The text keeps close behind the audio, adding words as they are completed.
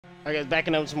Alright guys,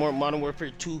 backing up with some more Modern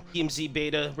Warfare 2 DMZ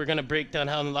beta. We're gonna break down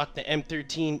how to unlock the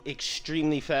M13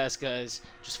 extremely fast, guys.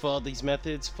 Just follow these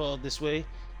methods, follow this way.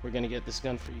 We're gonna get this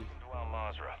gun for you.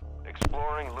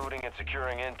 Exploring, looting, and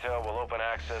securing intel will open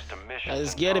access to missions.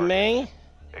 Let's get it, man.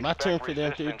 My turn for the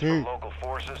M13. Local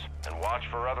forces and watch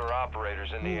for other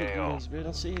operators in the AO. Bro,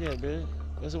 don't say that, bro.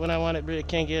 That's when I want it, bro. I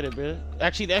can't get it, bro.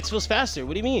 Actually, the Exfil's faster.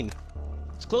 What do you mean?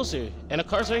 It's closer, and the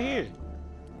car's right here.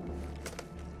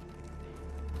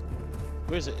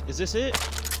 Where is it? Is this it?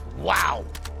 Wow.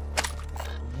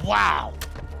 Wow.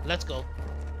 Let's go.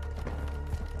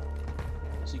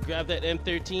 So you grab that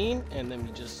M13, and then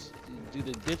we just do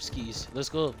the dipskis. Let's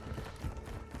go.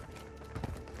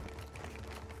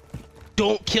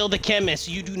 Don't kill the chemist.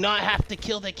 You do not have to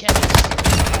kill the chemist.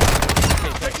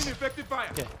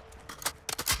 Okay.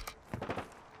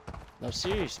 No,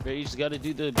 serious, bro. You just gotta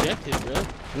do the objective, bro.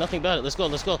 Nothing about it. Let's go.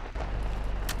 Let's go.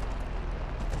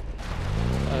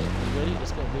 Alright, you ready?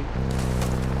 Let's go, baby.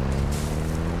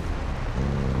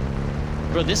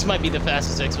 Bro, this might be the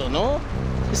fastest Exfil. No?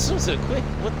 This was so quick.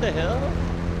 What the hell?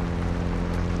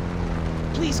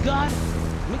 Please, God,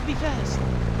 make me fast.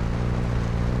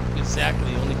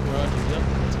 Exactly, only 400. Yep,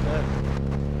 that's bad.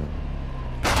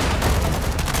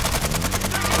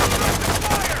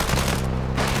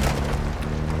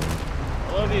 I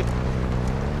love you.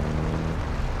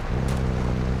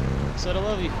 I said I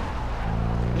love you.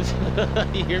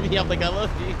 You hear me? I'm like, I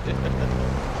love you.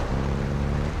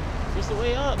 Where's the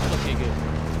way up? Okay, good.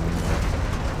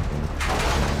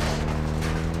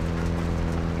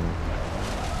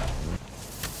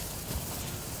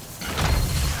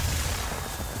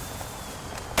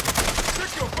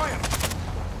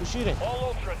 Who's shooting? All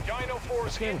Ultra, Dino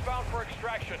Force inbound for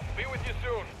extraction. Be with you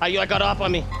soon. I got up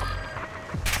on me.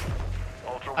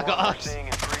 Ultra I got ops. Seeing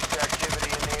increased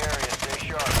activity in the area. Stay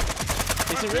sharp.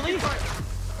 Is it really?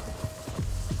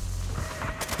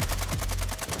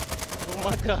 Oh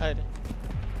my God.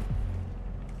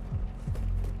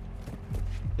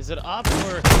 Is it up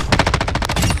or?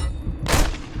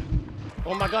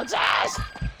 Oh my God, Zaz!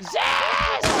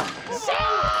 Zaz!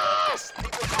 Zaz!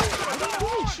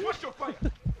 Watch your fire.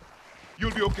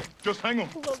 You'll be okay. Just hang on.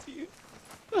 I love you.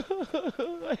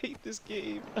 I hate this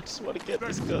game. I just want to get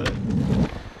this gun.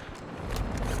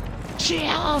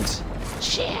 Shields!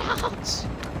 Shields!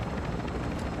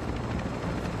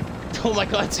 Oh my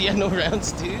God, so you had no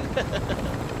rounds, dude?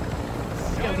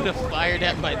 I would have fired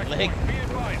at my leg.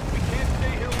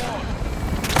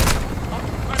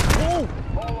 Oh!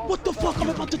 What the fuck? I'm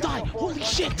about to die! Holy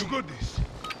shit!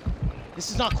 This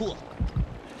is not cool.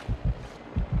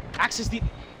 Access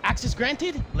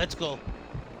granted? Let's go.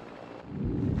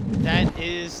 That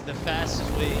is the fastest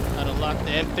way how to unlock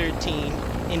the M13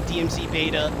 in DMZ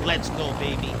beta. Let's go,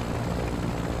 baby.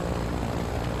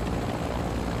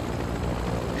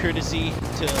 Courtesy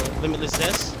to Limitless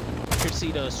S.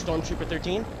 Courtesy to Stormtrooper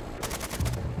 13.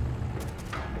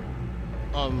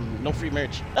 No free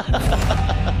merch.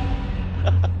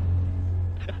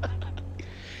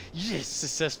 Yes,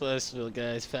 successful Exfil,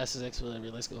 guys. Fastest Exfil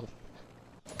ever. Let's go.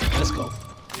 Let's go.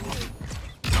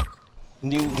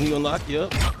 New unlock,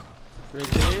 yup. Right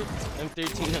there.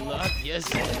 M13 unlocked. Yes,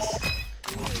 yes.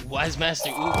 Wise Master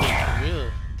Uber, for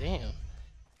real. Damn.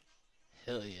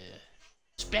 Hell yeah.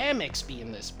 Spam XP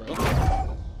in this, bro.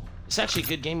 It's actually a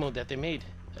good game mode that they made.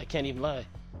 I can't even lie.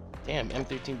 Damn,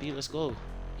 M13B, let's go.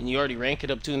 And you already rank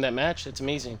it up 2 in that match. That's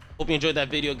amazing. Hope you enjoyed that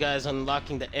video, guys.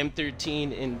 Unlocking the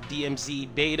M13 in DMZ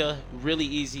beta. Really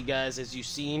easy, guys, as you've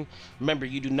seen. Remember,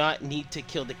 you do not need to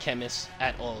kill the chemist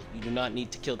at all. You do not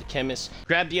need to kill the chemist.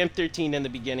 Grab the M13 in the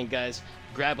beginning, guys.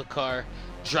 Grab a car.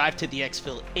 Drive to the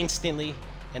Exfil instantly.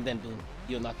 And then, boom,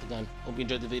 you unlock the gun. Hope you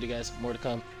enjoyed the video, guys. More to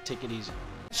come. Take it easy.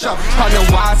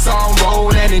 100 watts on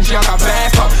road and in junk I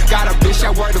back up. Got a bitch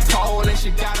that work.